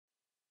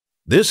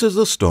This is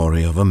the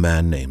story of a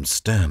man named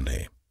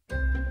Stanley.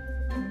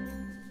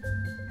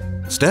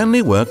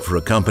 Stanley worked for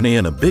a company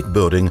in a big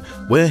building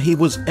where he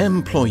was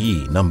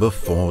employee number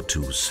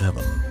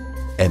 427.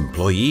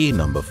 Employee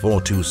number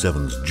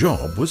 427's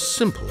job was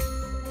simple.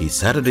 He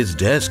sat at his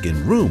desk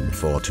in room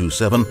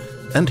 427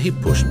 and he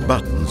pushed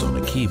buttons on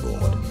a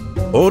keyboard.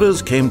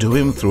 Orders came to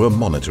him through a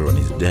monitor on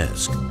his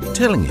desk,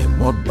 telling him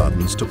what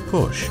buttons to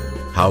push,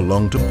 how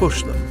long to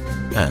push them,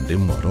 and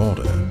in what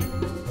order.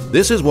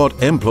 This is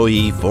what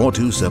employee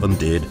 427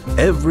 did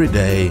every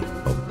day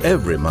of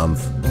every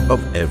month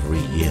of every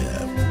year.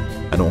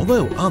 And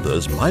although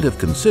others might have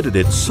considered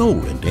it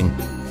soul-rending,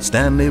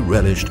 Stanley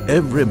relished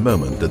every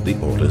moment that the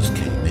orders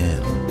came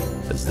in,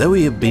 as though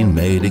he had been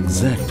made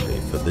exactly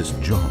for this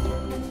job.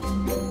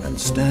 And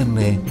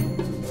Stanley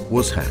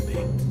was happy.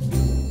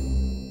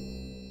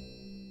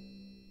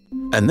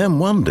 And then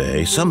one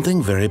day,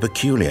 something very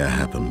peculiar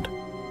happened.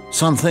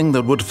 Something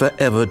that would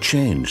forever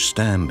change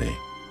Stanley.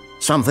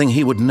 Something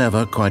he would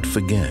never quite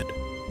forget.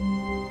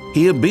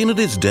 He had been at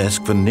his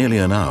desk for nearly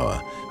an hour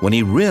when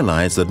he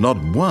realized that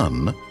not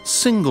one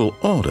single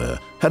order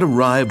had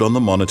arrived on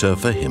the monitor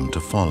for him to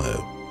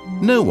follow.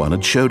 No one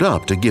had showed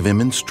up to give him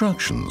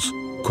instructions,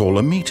 call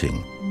a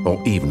meeting,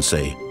 or even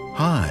say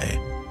hi.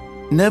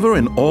 Never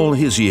in all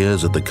his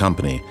years at the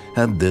company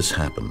had this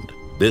happened,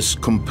 this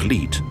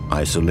complete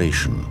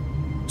isolation.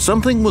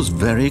 Something was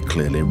very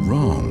clearly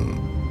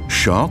wrong.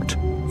 Shocked,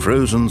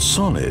 frozen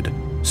solid,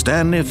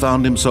 Stanley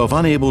found himself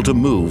unable to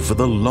move for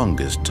the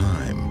longest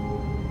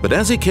time. But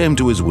as he came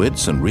to his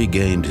wits and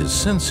regained his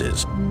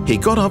senses, he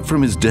got up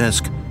from his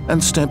desk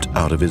and stepped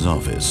out of his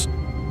office.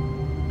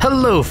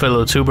 Hello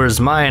fellow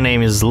tubers, my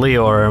name is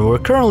Lior and we're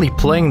currently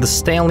playing the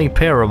Stanley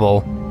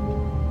Parable.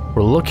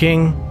 We're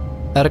looking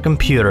at a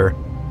computer.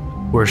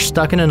 We're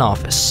stuck in an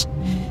office.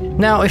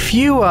 Now if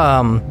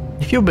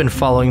you've been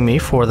following me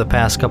for the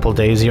past couple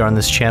days here on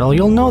this channel,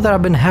 you'll know that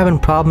I've been having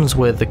problems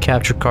with the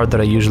capture card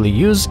that I usually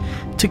use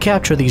to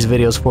capture these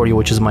videos for you,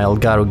 which is my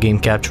Elgato Game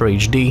Capture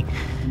HD.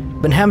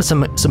 Been having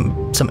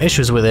some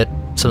issues with it,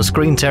 some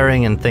screen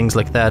tearing and things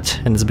like that,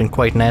 and it's been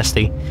quite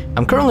nasty.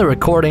 I'm currently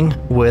recording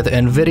with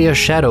NVIDIA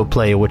Shadow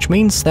Play, which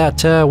means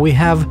that we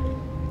have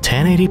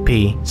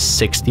 1080p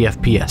 60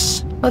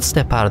 FPS. Let's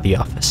step out of the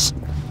office.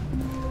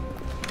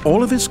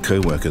 All of his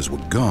co-workers were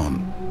gone.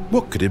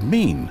 What could it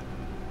mean?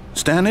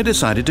 Stanley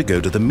decided to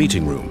go to the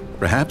meeting room.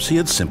 Perhaps he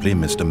had simply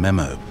missed a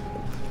memo.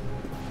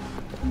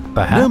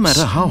 Perhaps. No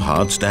matter how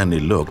hard Stanley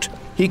looked,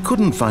 he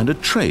couldn't find a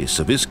trace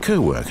of his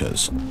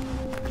co-workers.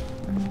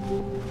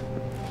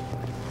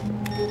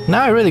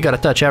 Now I really gotta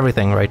touch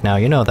everything right now,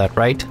 you know that,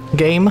 right?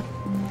 Game?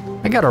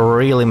 I gotta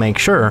really make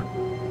sure.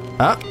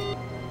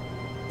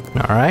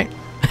 Alright.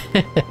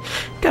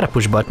 Gotta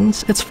push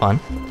buttons, it's fun.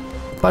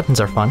 Buttons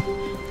are fun.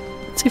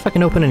 Let's see if I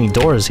can open any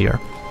doors here.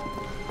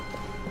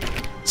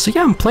 So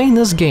yeah, I'm playing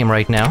this game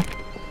right now.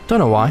 Don't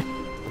know why.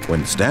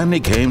 When Stanley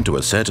came to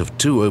a set of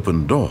 2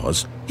 open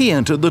doors, he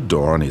entered the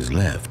door on his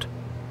left.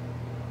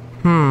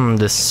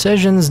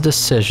 Decisions.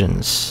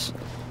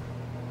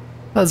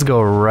 Let's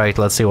go right,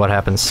 let's see what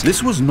happens.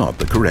 This was not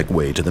the correct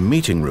way to the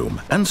meeting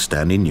room, and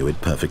Stanley knew it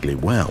perfectly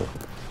well.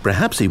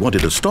 Perhaps he wanted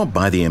to stop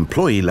by the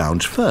employee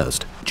lounge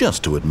first,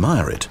 just to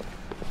admire it.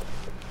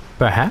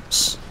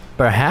 Perhaps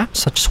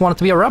I just wanted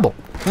to be a rebel.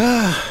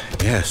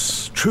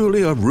 Yes,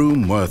 truly a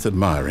room worth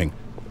admiring.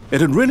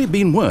 It had really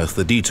been worth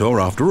the detour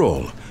after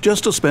all,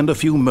 just to spend a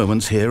few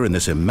moments here in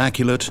this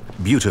immaculate,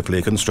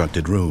 beautifully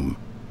constructed room.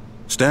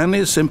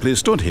 Stanley simply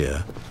stood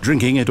here,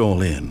 drinking it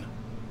all in.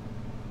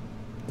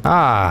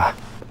 Got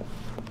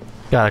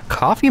a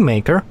coffee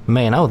maker.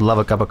 Man, I would love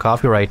a cup of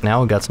coffee right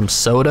now. We got some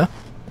soda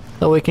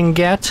that we can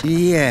get.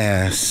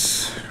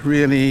 Yes,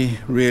 really,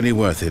 really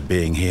worth it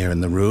being here in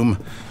the room.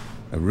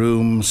 A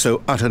room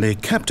so utterly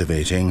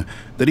captivating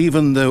that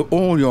even though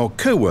all your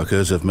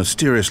co-workers have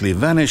mysteriously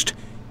vanished,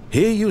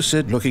 here you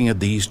sit looking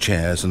at these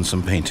chairs and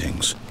some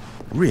paintings.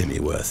 Really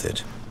worth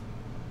it.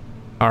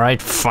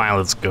 Alright, fine,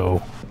 let's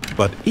go.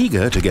 But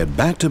eager to get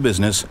back to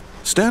business,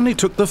 Stanley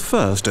took the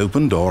first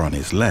open door on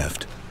his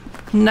left.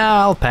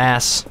 Nah, I'll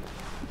pass.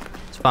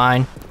 It's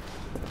fine.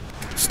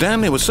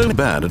 Stanley was so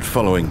bad at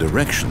following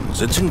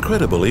directions, it's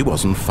incredible he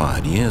wasn't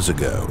fired years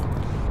ago.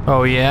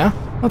 Oh yeah?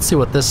 Let's see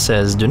what this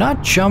says. Do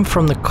not jump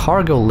from the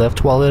cargo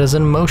lift while it is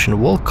in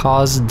motion. Will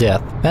cause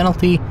death.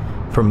 Penalty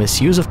for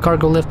misuse of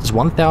cargo lift is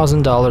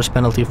 $1,000.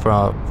 Penalty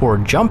for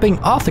jumping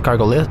off the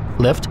cargo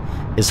lift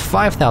is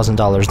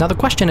 $5,000. Now the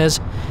question is,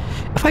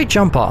 if I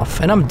jump off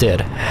and I'm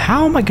dead,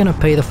 how am I gonna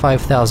pay the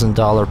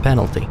 $5,000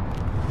 penalty?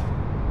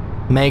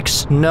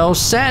 Makes no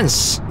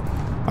sense.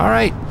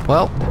 Alright,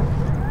 well,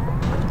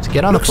 let's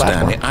get on the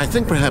platform. Stanley, I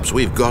think perhaps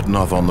we've gotten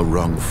off on the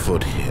wrong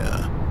foot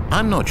here.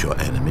 I'm not your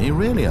enemy,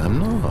 really, I'm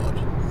not.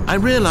 I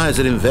realize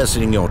that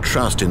investing your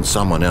trust in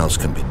someone else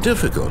can be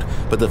difficult,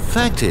 but the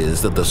fact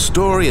is that the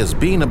story has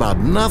been about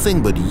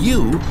nothing but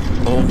you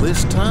all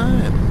this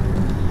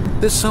time.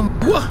 There's some...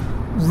 What?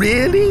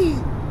 Really?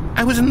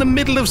 I was in the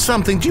middle of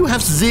something. Do you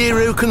have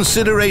zero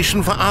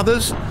consideration for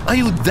others? Are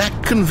you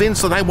that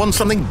convinced that I want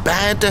something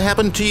bad to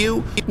happen to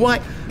you? Why,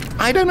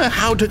 I don't know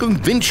how to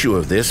convince you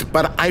of this,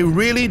 but I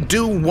really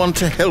do want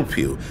to help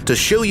you, to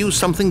show you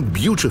something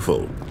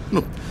beautiful.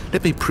 Look,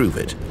 let me prove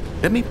it.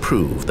 Let me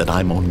prove that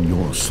I'm on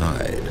your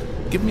side.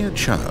 Give me a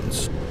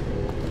chance.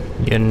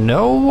 You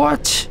know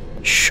what?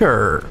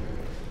 Sure.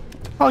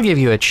 I'll give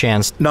you a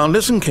chance. Now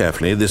listen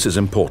carefully, this is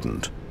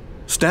important.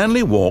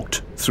 Stanley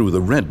walked through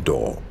the red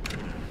door.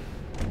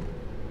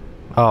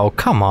 Oh,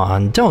 come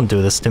on. Don't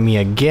do this to me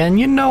again.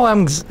 You know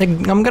I'm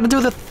gonna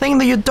do the thing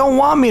that you don't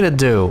want me to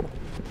do.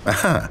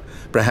 Aha,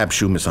 perhaps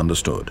you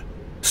misunderstood.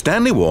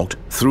 Stanley walked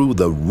through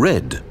the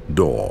red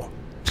door.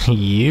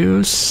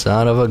 You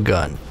son of a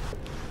gun.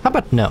 How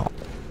about no?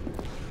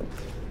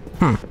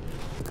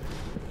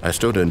 I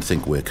still don't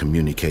think we're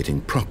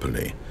communicating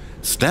properly.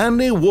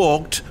 Stanley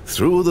walked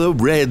through the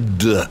red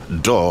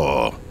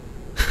door.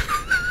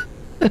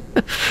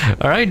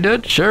 Alright,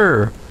 dude,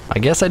 sure. I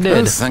guess I did.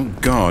 Oh,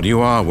 thank God you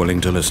are willing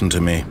to listen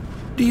to me.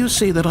 Do you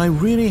see that I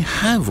really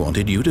have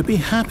wanted you to be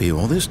happy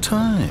all this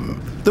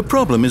time? The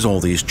problem is all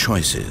these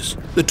choices.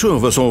 The two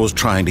of us always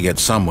trying to get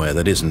somewhere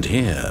that isn't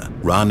here.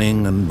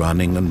 Running and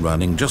running and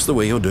running, just the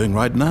way you're doing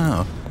right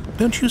now.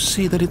 Don't you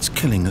see that it's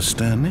killing us,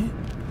 Stanley?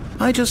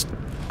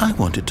 I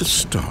want it to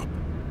stop.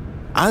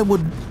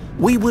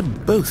 We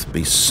would both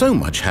be so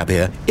much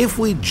happier if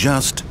we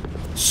just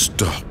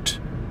stopped.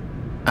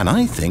 And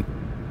I think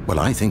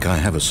I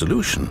have a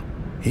solution.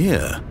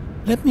 Here,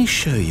 let me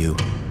show you.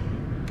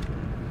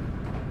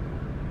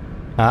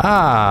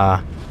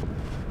 Ah.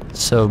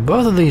 So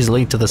both of these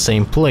lead to the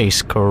same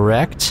place,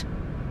 correct?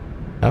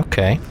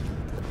 Okay.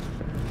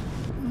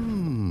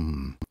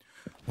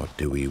 What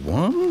do we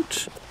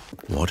want?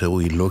 What are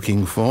we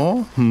looking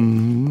for?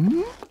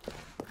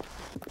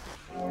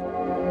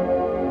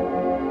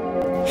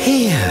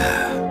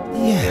 Here.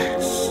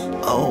 Yes.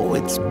 Oh,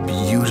 it's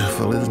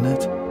beautiful, isn't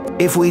it?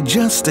 If we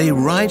just stay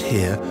right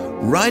here,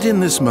 right in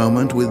this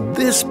moment with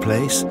this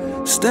place,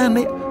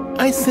 Stanley,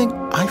 I think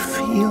I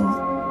feel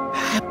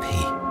happy.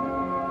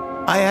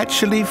 I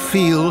actually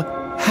feel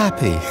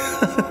happy.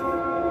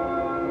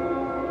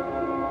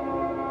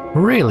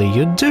 Really,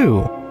 you do?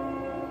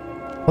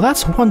 Well,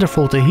 that's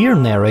wonderful to hear,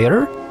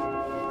 narrator.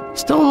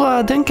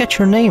 Still, didn't get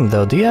your name,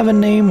 though. Do you have a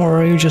name,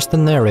 or are you just the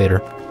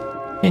narrator?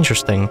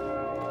 Interesting.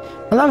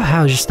 I love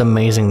how just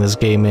amazing this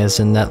game is,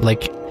 in that,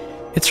 like,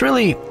 it's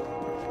really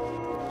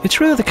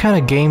the kind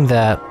of game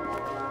that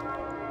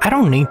I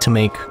don't need to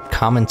make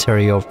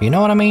commentary over, you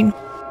know what I mean?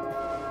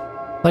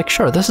 Like,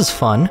 sure, this is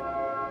fun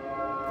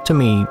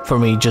for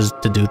me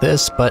just to do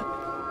this, but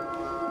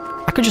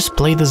I could just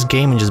play this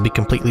game and just be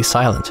completely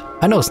silent.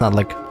 I know it's not,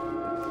 like,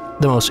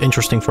 the most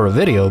interesting for a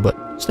video, but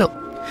still.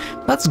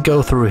 Let's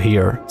go through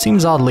here. It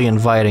seems oddly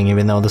inviting,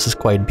 even though this is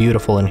quite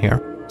beautiful in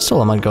here.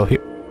 Still, I might go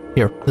here.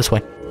 Here, this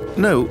way.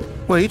 No,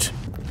 wait.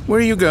 Where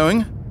are you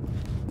going?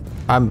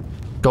 I'm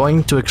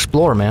going to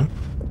explore, man.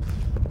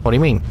 What do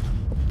you mean?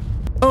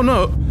 Oh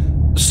no,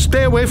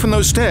 stay away from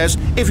those stairs.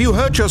 If you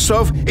hurt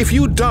yourself, if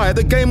you die,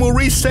 the game will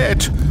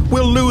reset.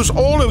 We'll lose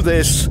all of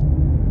this.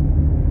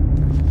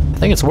 I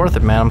think it's worth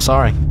it, man. I'm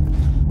sorry.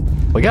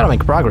 We gotta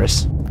make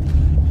progress.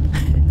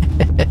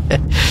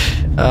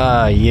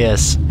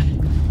 Yes.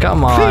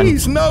 Come on.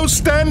 Please, no,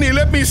 Stanley,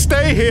 let me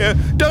stay here.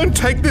 Don't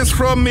take this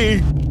from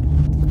me.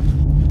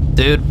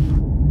 Dude,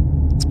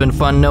 it's been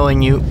fun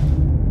knowing you.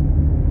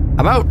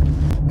 I'm out.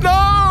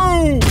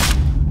 No!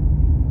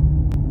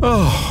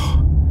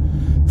 Oh,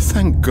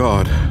 thank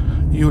God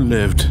you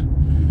lived.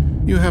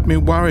 You had me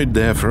worried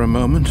there for a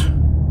moment.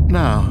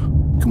 Now,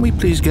 can we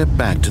please get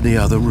back to the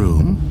other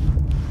room?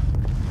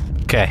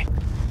 Okay.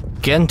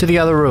 Get into the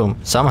other room.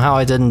 Somehow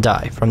I didn't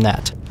die from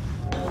that.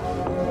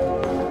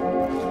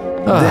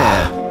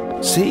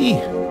 There. See?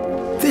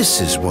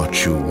 This is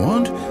what you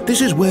want.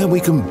 This is where we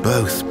can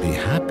both be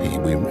happy.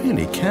 We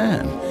really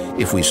can.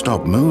 If we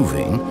stop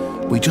moving,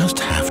 we just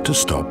have to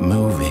stop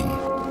moving.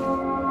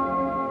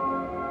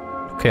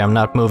 Okay, I'm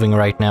not moving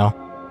right now.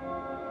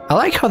 I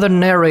like how the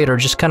narrator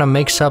just kind of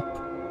makes up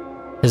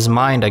his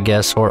mind, I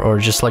guess, or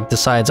just like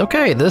decides,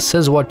 okay, this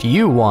is what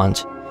you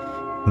want.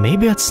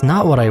 Maybe it's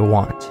not what I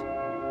want.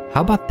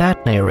 How about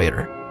that,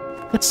 narrator?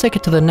 Let's take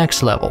it to the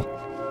next level.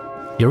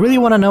 You really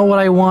want to know what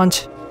I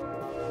want?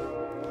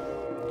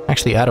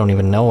 Actually, I don't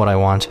even know what I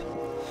want.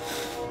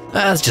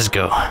 Let's just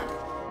go.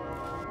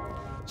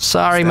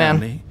 Sorry,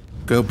 Stanley, man.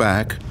 Go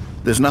back.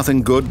 There's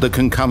nothing good that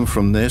can come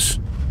from this.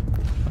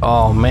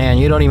 Oh, man,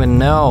 you don't even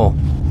know.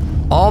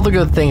 All the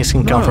good things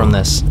can come from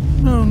this.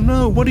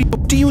 No, what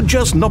do you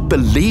just not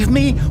believe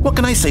me? What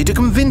can I say to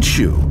convince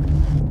you?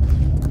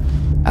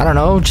 I don't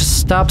know, just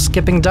stop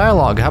skipping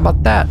dialogue. How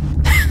about that?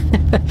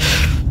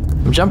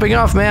 I'm jumping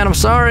off, man. I'm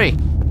sorry.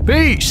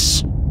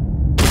 Peace!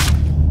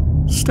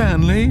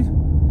 Stanley,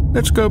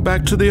 let's go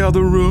back to the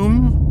other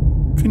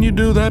room. Can you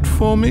do that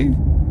for me?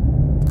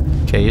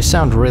 Okay, you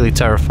sound really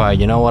terrified.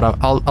 You know what?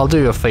 I'll do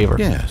you a favor.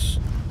 Yes,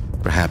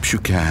 perhaps you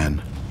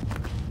can.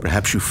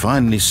 Perhaps you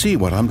finally see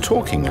what I'm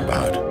talking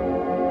about.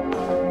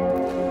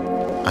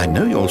 I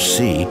know you'll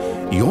see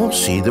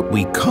that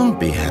we can't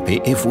be happy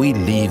if we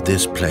leave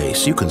this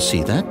place. You can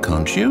see that,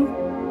 can't you?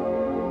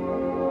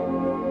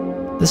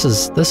 This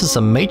is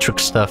some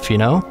Matrix stuff, you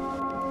know?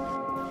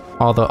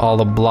 All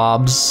the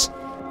blobs.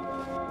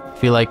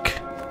 Feel like,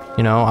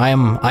 you know, I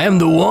am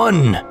the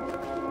one.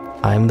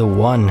 I am the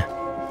one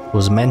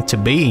who's meant to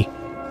be.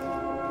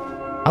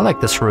 I like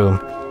this room.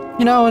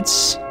 You know,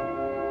 it's...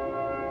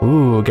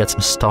 Ooh, got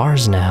some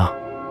stars now.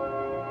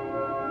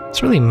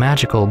 It's really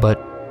magical, but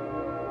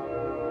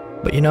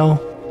you know,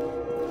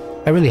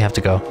 I really have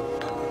to go.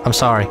 I'm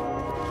sorry.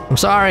 I'm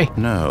sorry.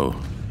 No,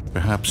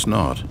 perhaps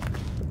not.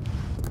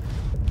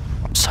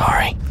 I'm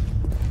sorry.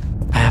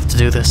 I have to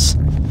do this.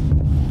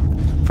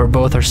 For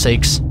both our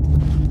sakes.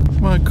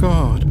 My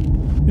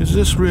God, is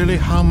this really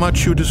how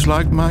much you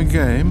dislike my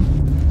game?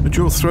 That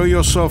you'll throw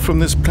yourself from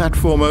this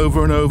platform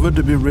over and over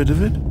to be rid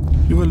of it?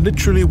 You are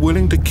literally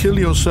willing to kill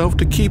yourself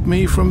to keep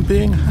me from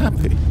being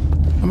happy.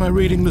 Am I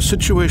reading the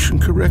situation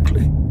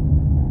correctly?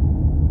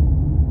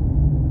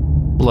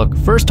 Look,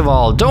 first of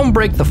all, don't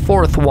break the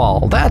fourth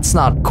wall. That's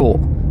not cool.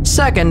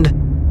 Second,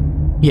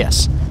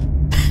 yes.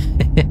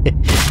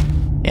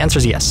 The answer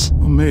is yes.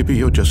 Or maybe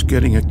you're just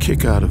getting a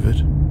kick out of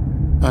it.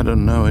 I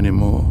don't know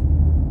anymore.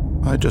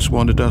 I just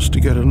wanted us to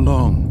get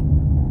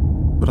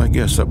along. But I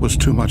guess that was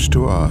too much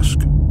to ask.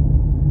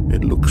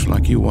 It looks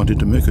like you wanted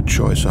to make a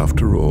choice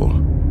after all.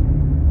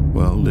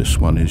 Well, this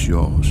one is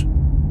yours.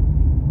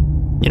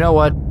 You know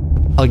what?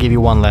 I'll give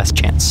you one last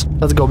chance.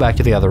 Let's go back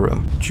to the other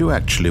room. Do you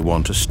actually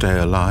want to stay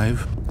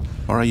alive?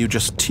 Or are you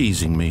just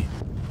teasing me?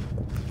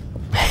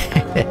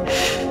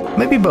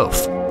 Maybe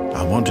both.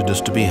 I wanted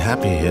us to be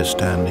happy here,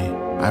 Stanley.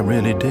 I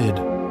really did.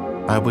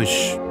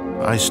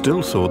 I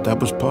still thought that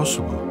was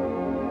possible.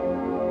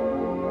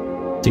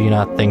 Do you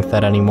not think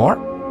that anymore?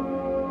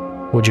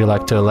 Would you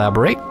like to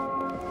elaborate?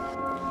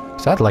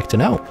 Because I'd like to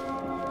know.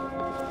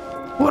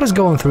 What is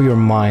going through your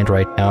mind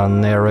right now,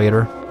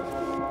 narrator?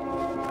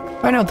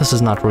 I know this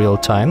is not real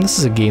time. This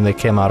is a game that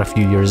came out a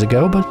few years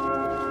ago, but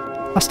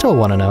I still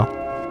want to know.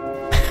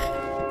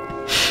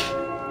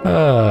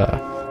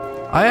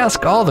 I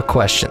ask all the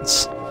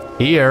questions.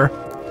 Here.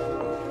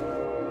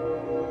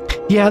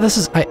 Yeah, this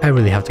is... I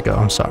really have to go.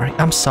 I'm sorry.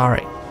 I'm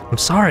sorry. I'm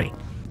sorry.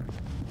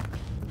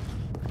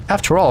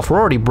 After all, if we're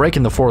already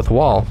breaking the fourth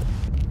wall,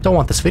 don't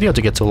want this video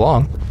to get too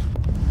long.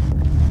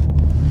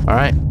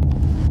 Alright.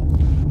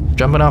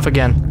 Jumping off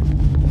again.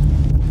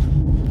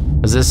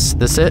 Is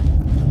this it?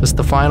 This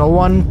the final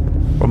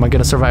one? Or am I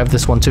gonna survive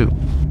this one too?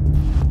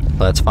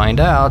 Let's find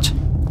out.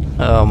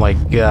 Oh my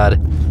god.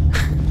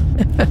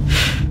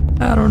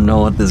 I don't know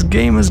what this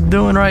game is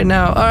doing right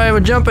now. Alright, we're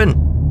jumping.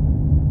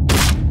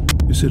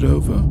 Is it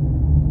over?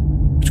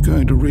 It's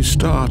going to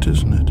restart,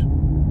 isn't it?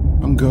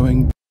 I'm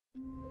going...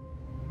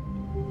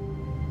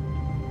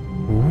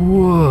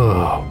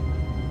 Whoa.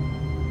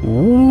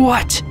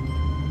 What?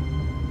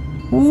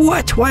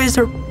 What? Why is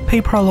there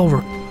paper all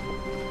over?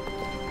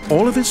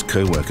 All of his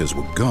co-workers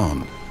were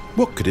gone.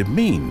 What could it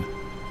mean?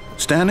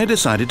 Stanley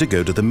decided to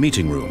go to the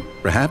meeting room.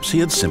 Perhaps he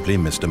had simply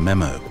missed a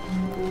memo.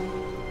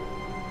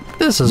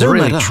 This is No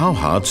really... matter how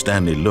hard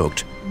Stanley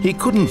looked, he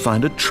couldn't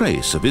find a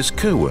trace of his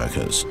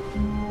co-workers.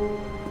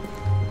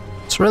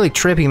 It's really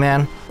trippy,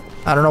 man.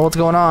 I don't know what's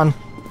going on.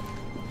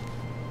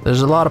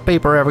 There's a lot of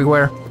paper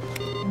everywhere.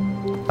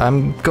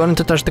 I'm going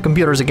to touch the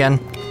computers again.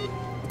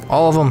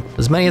 All of them,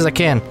 as many as I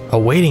can.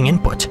 Awaiting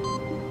input.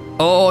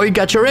 Oh, you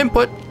got your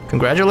input.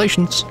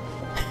 Congratulations.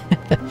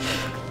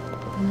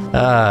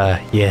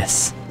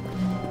 Yes.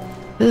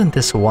 Isn't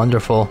this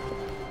wonderful?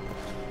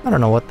 I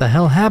don't know what the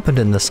hell happened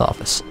in this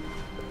office.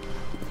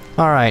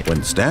 Alright.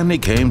 When Stanley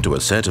came to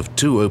a set of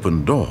 2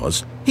 open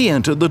doors, he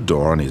entered the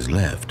door on his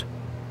left.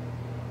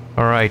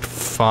 Alright,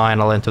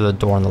 fine, I'll enter the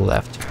door on the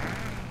left.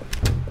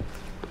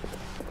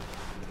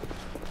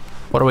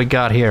 What do we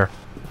got here?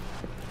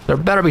 There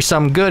better be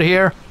some good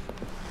here.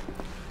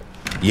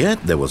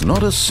 Yet there was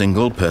not a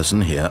single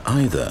person here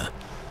either.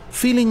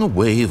 Feeling a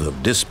wave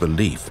of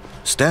disbelief,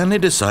 Stanley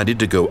decided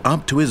to go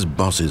up to his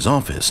boss's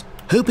office,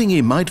 hoping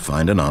he might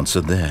find an answer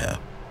there.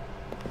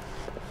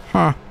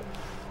 Huh.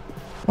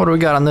 What do we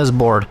got on this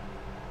board?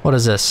 What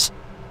is this?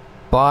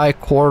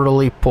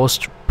 Bi-quarterly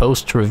post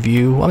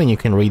review. I mean, you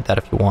can read that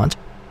if you want.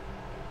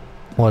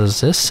 What does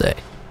this say?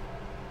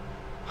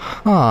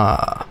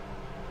 Huh.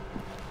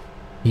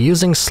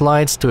 Using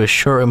slides to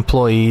assure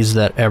employees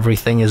that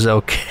everything is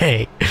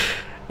okay.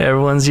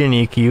 Everyone's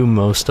unique, you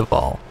most of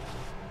all.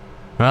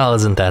 Well,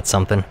 isn't that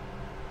something?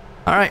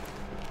 Alright.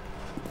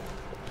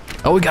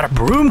 Oh, we got a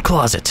broom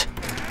closet.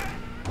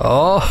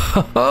 Oh,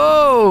 ho,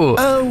 ho.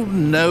 Oh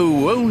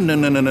no,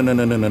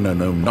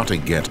 no, not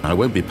again. I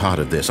won't be part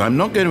of this. I'm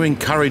not going to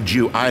encourage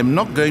you. I'm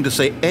not going to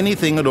say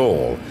anything at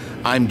all.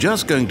 I'm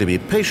just going to be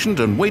patient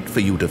and wait for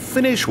you to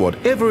finish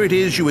whatever it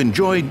is you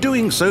enjoy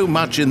doing so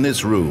much in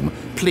this room.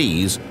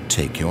 Please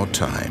take your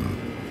time.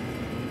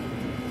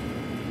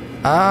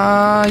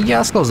 Yeah,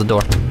 let's close the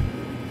door.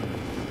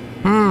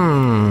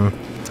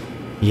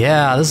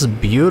 Yeah, this is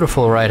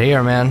beautiful right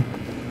here, man.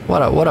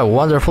 What a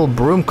wonderful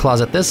broom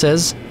closet this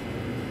is.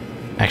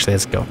 Actually,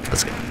 let's go.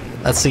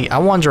 Let's see. I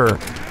wonder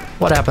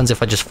what happens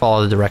if I just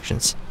follow the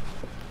directions.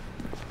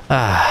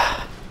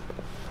 Come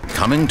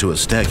Coming to a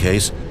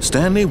staircase,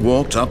 Stanley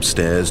walked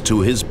upstairs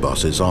to his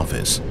boss's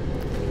office.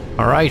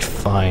 Alright,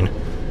 fine.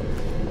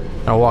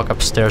 I'll walk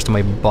upstairs to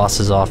my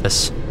boss's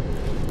office.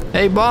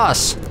 Hey,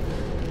 boss!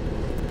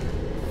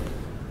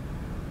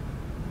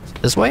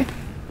 This way?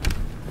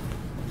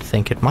 I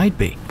think it might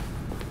be.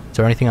 Is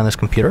there anything on this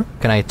computer?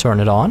 Can I turn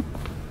it on?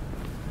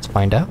 Let's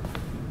find out.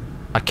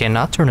 I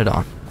cannot turn it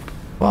on.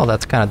 Well,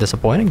 that's kind of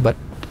disappointing, but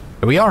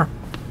here we are.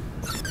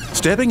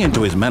 Stepping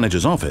into his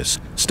manager's office,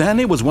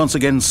 Stanley was once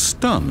again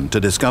stunned to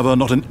discover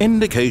not an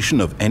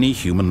indication of any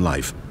human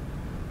life.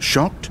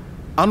 Shocked,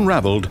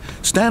 unraveled,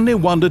 Stanley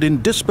wondered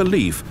in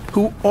disbelief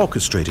who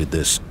orchestrated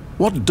this.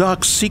 What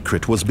dark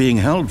secret was being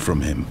held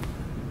from him?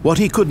 What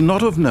he could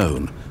not have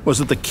known was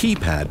that the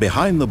keypad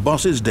behind the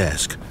boss's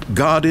desk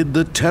guarded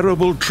the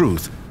terrible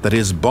truth that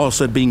his boss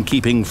had been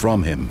keeping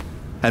from him.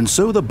 And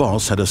so the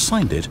boss had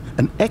assigned it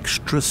an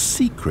extra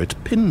secret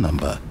PIN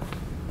number,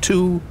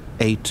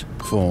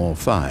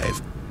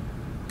 2845.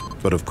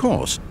 But of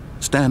course,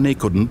 Stanley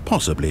couldn't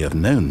possibly have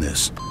known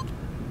this.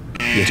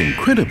 Yet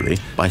incredibly,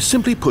 by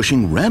simply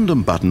pushing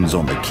random buttons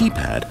on the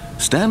keypad,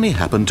 Stanley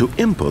happened to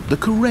input the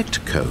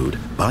correct code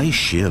by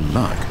sheer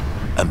luck.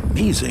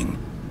 Amazing.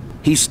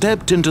 He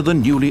stepped into the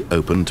newly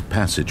opened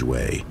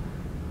passageway.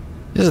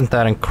 Isn't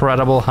that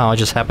incredible how I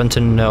just happen to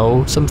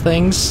know some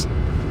things?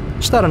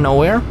 Just out of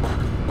nowhere?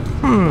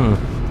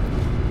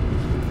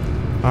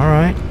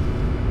 Alright.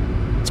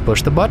 Let's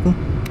push the button.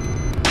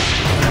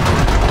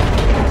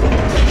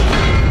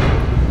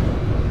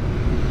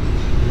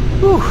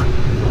 Whew.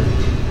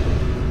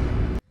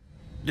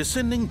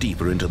 Descending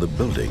deeper into the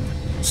building,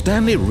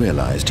 Stanley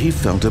realized he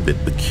felt a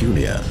bit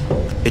peculiar.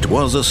 It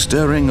was a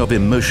stirring of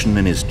emotion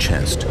in his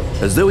chest,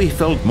 as though he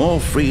felt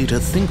more free to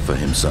think for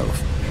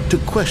himself, to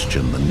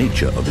question the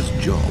nature of his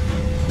job.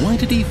 Why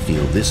did he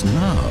feel this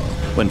now,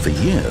 when for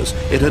years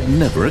it had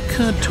never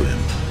occurred to him?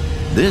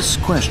 This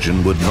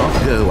question would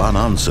not go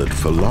unanswered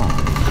for long.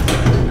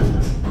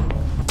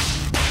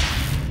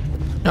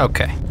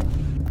 Okay.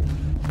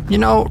 You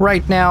know,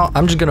 right now,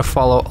 I'm just gonna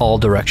follow all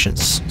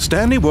directions.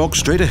 Stanley walked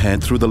straight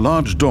ahead through the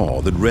large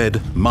door that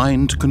read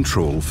Mind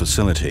Control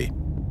Facility.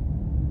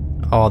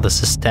 Oh,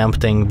 this is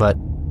tempting, but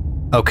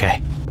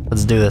okay,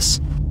 let's do this.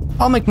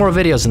 I'll make more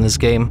videos in this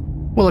game.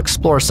 We'll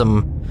explore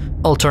some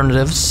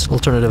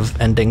alternative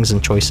endings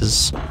and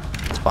choices.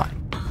 It's fine.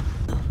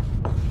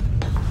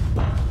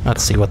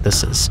 Let's see what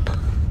this is.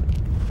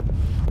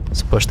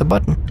 Let's push the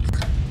button.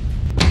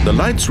 The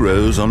lights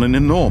rose on an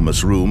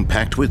enormous room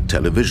packed with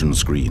television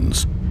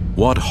screens.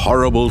 What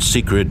horrible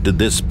secret did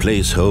this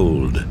place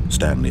hold?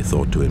 Stanley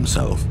thought to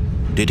himself.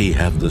 Did he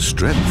have the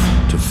strength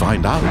to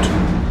find out?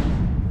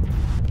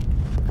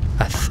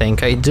 I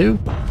think I do.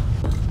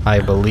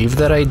 I believe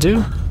that I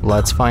do.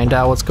 Let's find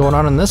out what's going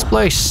on in this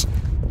place.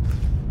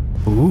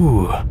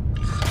 Ooh.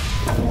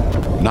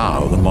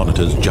 Now the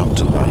monitors jumped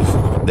to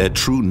life, their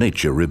true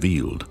nature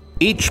revealed.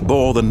 Each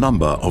bore the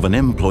number of an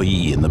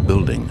employee in the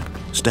building,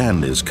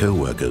 Stanley's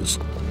co-workers.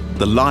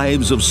 The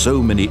lives of so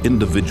many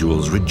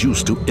individuals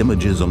reduced to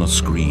images on a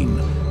screen,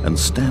 and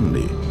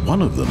Stanley,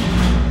 one of them,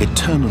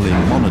 eternally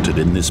monitored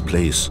in this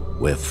place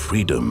where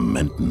freedom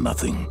meant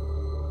nothing.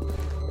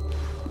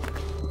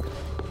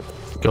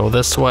 Go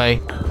this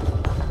way.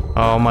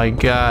 Oh my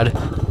god,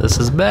 this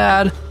is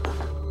bad.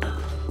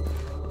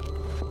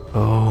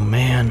 Oh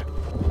man.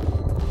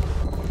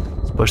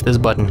 Let's push this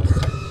button.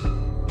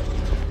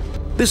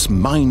 This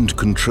mind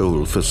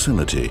control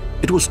facility,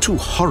 it was too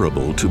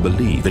horrible to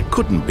believe. It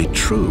couldn't be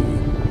true.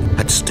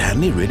 Had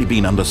Stanley really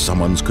been under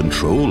someone's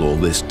control all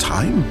this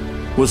time?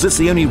 Was this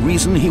the only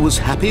reason he was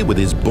happy with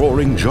his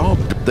boring job?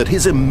 That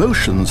his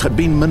emotions had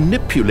been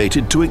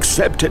manipulated to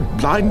accept it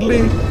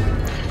blindly?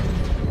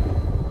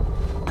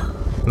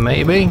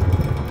 Maybe.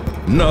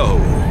 No,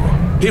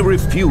 he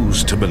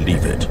refused to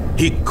believe it.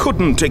 He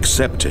couldn't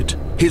accept it.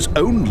 His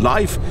own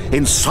life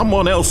in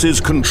someone else's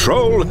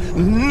control?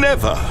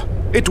 Never!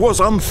 It was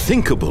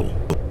unthinkable.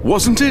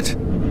 Wasn't it?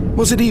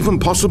 Was it even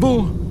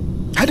possible?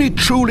 Had he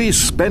truly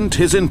spent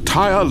his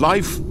entire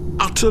life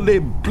utterly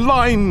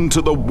blind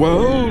to the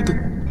world?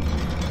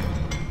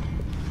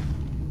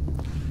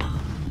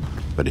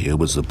 But here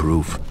was the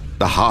proof.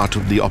 The heart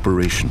of the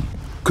operation.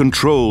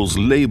 Controls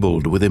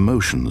labeled with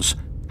emotions.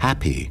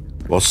 Happy,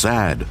 or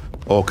sad,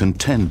 or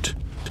content.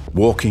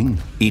 Walking,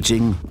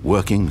 eating,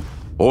 working.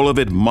 All of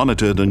it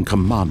monitored and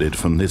commanded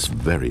from this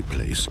very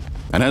place.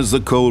 And as the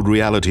cold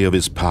reality of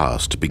his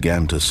past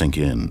began to sink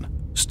in,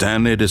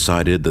 Stanley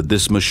decided that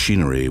this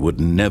machinery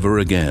would never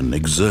again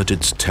exert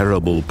its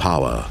terrible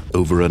power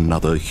over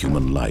another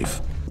human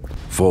life.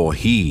 For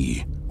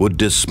he would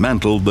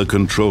dismantle the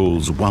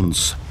controls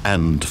once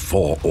and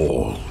for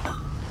all.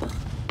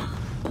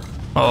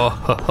 Oh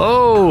ho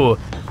ho!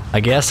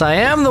 I guess I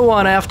am the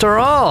one after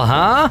all,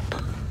 huh?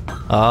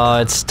 Oh,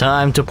 it's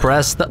time to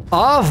press the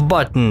off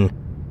button.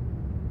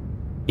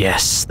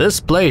 Yes, this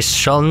place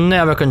shall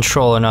never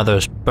control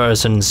another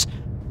person's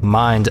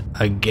mind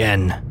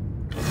again.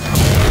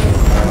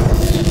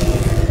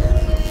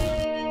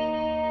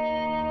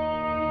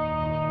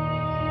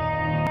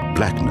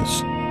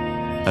 Blackness.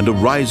 and a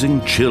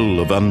rising chill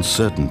of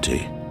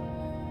uncertainty.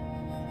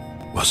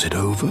 Was it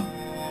over?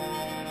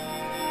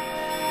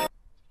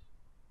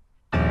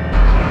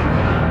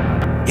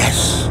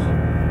 Yes!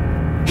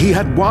 He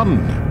had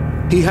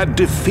won! He had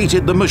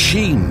defeated the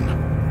machine!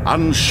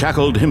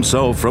 Unshackled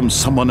himself from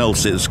someone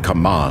else's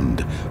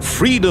command.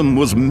 Freedom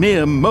was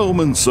mere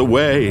moments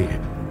away.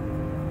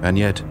 And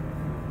yet,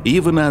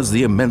 even as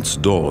the immense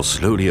door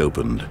slowly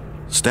opened,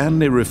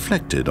 Stanley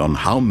reflected on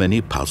how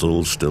many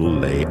puzzles still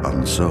lay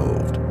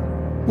unsolved.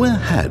 Where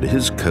had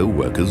his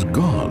co-workers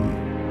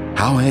gone?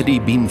 How had he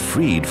been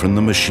freed from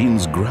the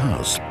machine's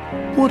grasp?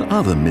 What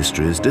other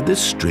mysteries did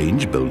this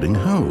strange building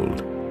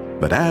hold?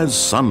 But as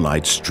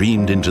sunlight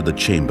streamed into the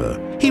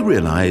chamber, he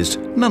realized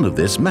none of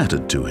this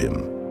mattered to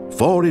him.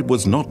 For it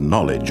was not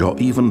knowledge or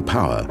even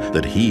power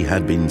that he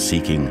had been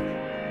seeking,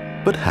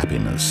 but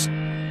happiness.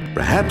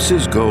 Perhaps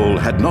his goal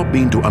had not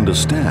been to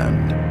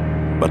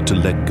understand, but to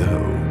let go.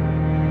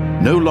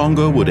 No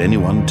longer would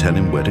anyone tell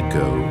him where to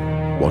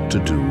go, what to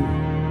do,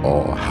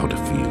 or how to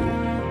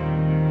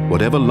feel.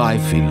 Whatever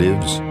life he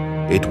lives,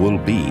 it will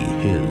be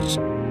his.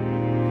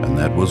 And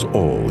that was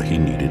all he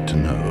needed to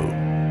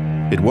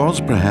know. It was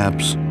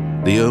perhaps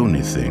the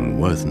only thing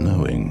worth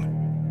knowing.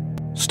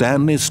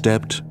 Stanley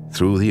stepped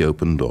through the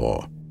open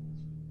door.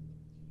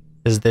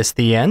 Is this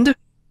the end?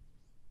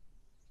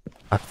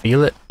 I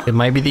feel it. It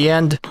might be the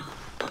end.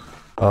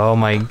 Oh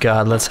my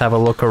god, let's have a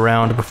look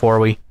around before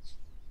we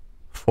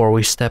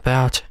step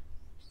out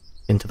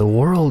into the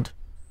world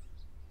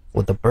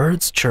with the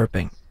birds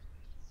chirping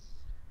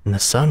and the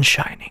sun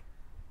shining.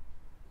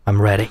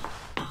 I'm ready.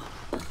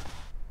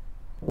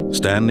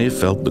 Stanley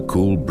felt the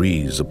cool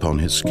breeze upon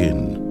his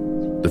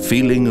skin, the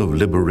feeling of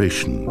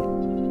liberation,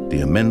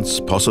 the immense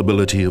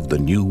possibility of the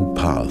new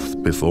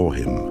path before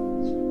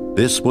him.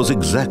 This was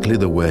exactly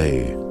the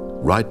way,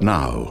 right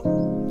now,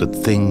 that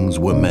things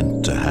were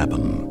meant to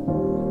happen.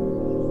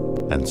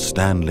 And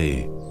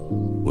Stanley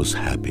was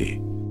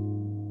happy.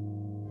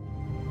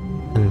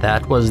 And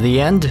that was the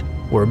end.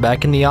 We're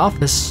back in the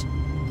office.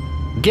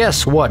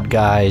 Guess what,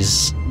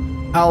 guys?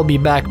 I'll be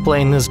back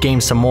playing this game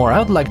some more. I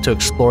would like to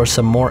explore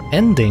some more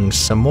endings,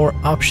 some more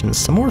options,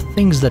 some more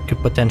things that could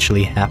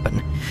potentially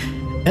happen.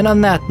 And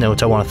on that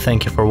note, I want to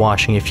thank you for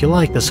watching. If you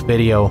like this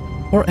video,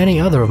 or any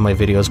other of my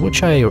videos,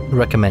 which I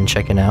recommend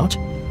checking out,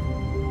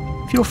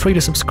 feel free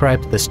to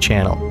subscribe to this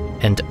channel.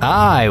 And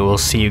I will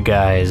see you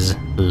guys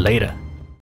later.